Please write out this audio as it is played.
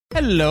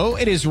Hello,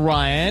 it is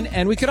Ryan,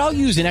 and we could all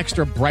use an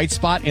extra bright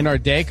spot in our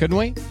day, couldn't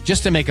we?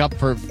 Just to make up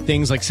for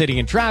things like sitting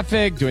in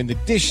traffic, doing the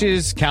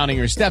dishes, counting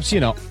your steps,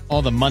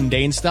 all the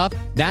mundane stuff.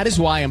 That is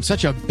why I'm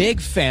such a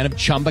big fan of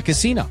Chumba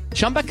Casino.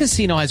 Chumba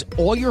Casino has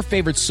all your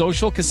favorite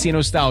social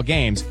casino-style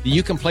games that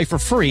you can play for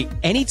free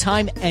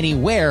anytime,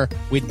 anywhere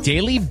with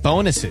daily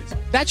bonuses.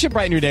 That should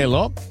brighten your day a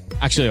little.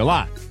 Actually, a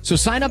lot. So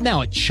sign up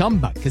now at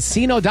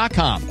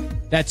ChumbaCasino.com.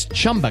 That's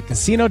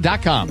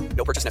ChumbaCasino.com.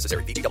 No purchase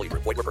necessary. VGW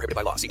Group. Void where prohibited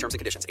by law. See terms and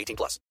conditions.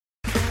 18+.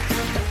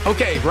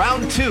 Okay,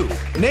 round two.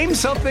 Name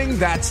something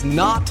that's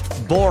not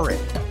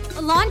boring.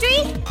 A laundry?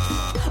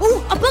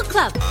 Ooh, a book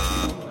club.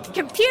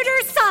 Computer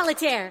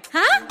solitaire,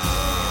 huh?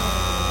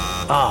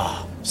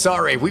 Ah,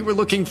 sorry. We were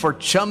looking for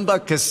Chumba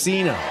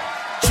Casino.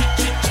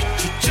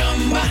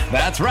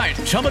 That's right.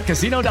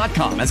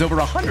 ChumbaCasino.com has over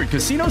 100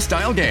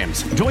 casino-style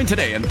games. Join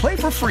today and play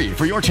for free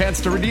for your chance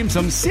to redeem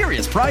some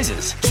serious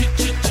prizes.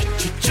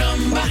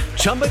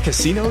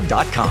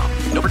 ChumbaCasino.com.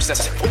 No purchase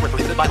necessary. Void where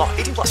prohibited by law.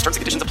 18+. Terms and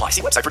conditions apply.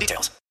 See website for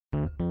details.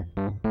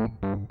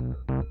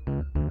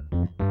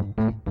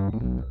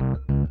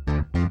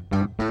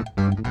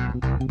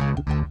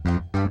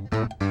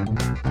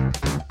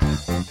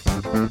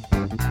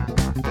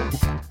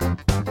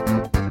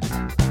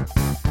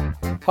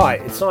 Hi,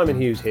 it's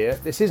Simon Hughes here.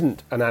 This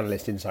isn't an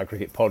Analyst Inside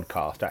Cricket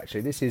podcast, actually.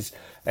 This is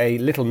a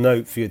little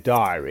note for your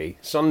diary.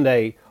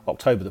 Sunday,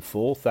 October the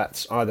 4th,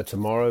 that's either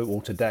tomorrow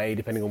or today,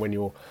 depending on when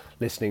you're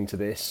listening to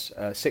this,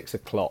 6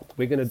 o'clock.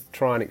 We're going to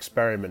try and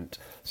experiment,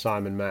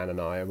 Simon Mann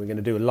and I, and we're going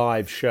to do a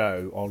live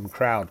show on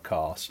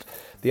Crowdcast.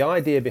 The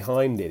idea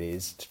behind it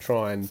is to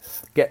try and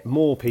get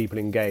more people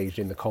engaged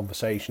in the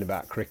conversation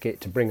about cricket,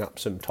 to bring up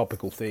some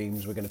topical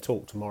themes. We're going to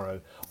talk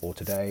tomorrow or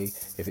today,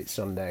 if it's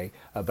Sunday,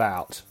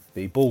 about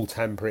the ball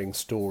tampering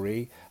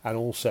story and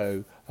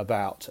also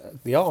about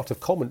the art of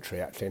commentary,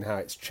 actually, and how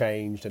it's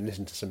changed, and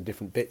listen to some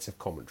different bits of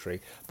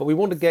commentary. But we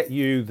want to get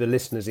you, the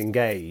listeners,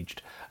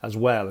 engaged as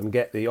well, and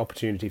get the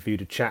opportunity for you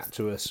to chat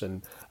to us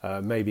and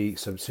maybe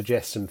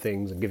suggest some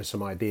things and give us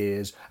some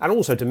ideas, and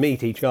also to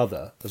meet each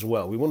other as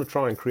well. We want to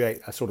try and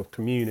create a sort of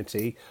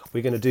community.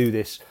 We're going to do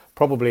this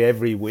probably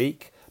every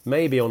week,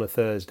 maybe on a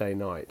Thursday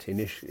night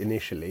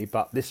initially,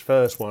 but this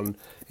first one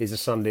is a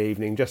Sunday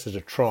evening just as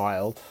a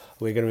trial.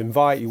 We're going to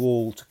invite you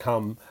all to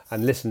come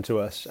and listen to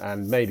us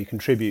and maybe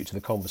contribute to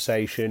the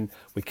conversation.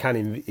 We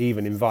can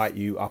even invite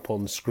you up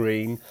on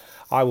screen.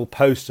 I will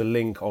post a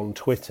link on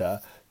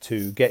Twitter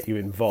to get you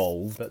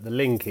involved, but the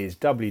link is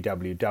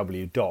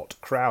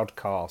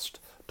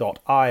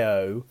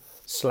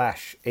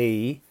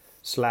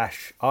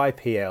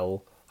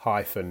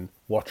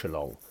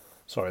www.crowdcast.io/e/IPL-watchalong.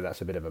 Sorry,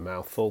 that's a bit of a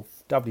mouthful.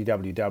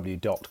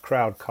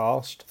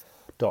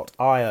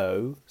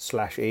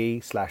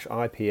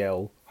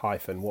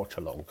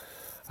 www.crowdcast.io/e/IPL-watchalong.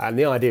 And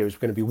the idea is we're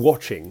going to be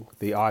watching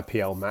the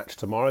IPL match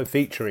tomorrow,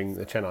 featuring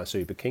the Chennai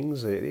Super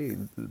Kings, the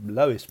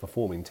lowest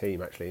performing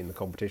team actually in the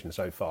competition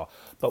so far.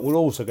 But we're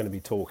also going to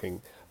be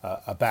talking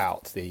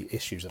about the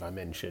issues that I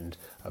mentioned,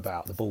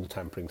 about the ball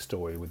tampering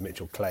story with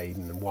Mitchell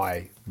Claydon and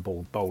why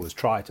bowlers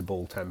try to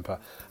ball tamper,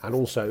 and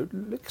also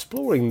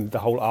exploring the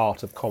whole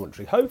art of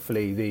commentary.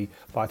 Hopefully the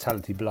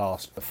Vitality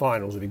Blast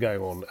finals will be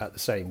going on at the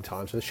same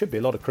time, so there should be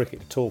a lot of cricket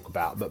to talk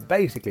about, but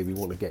basically we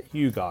want to get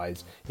you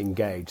guys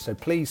engaged. So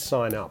please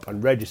sign up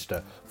and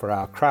register for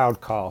our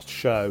Crowdcast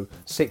show,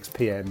 6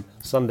 p.m,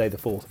 Sunday the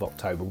 4th of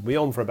October. We'll be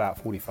on for about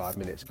 45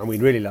 minutes and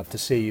we'd really love to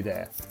see you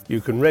there. You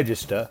can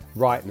register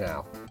right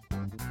now.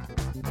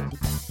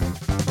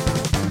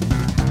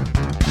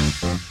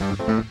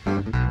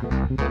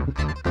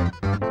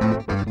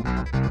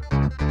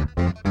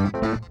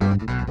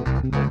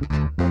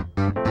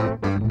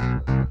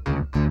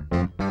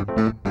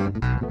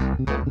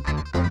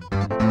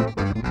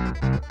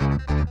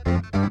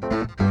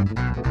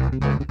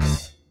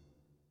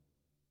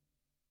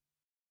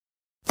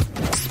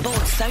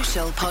 Sports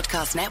Social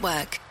Podcast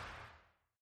Network.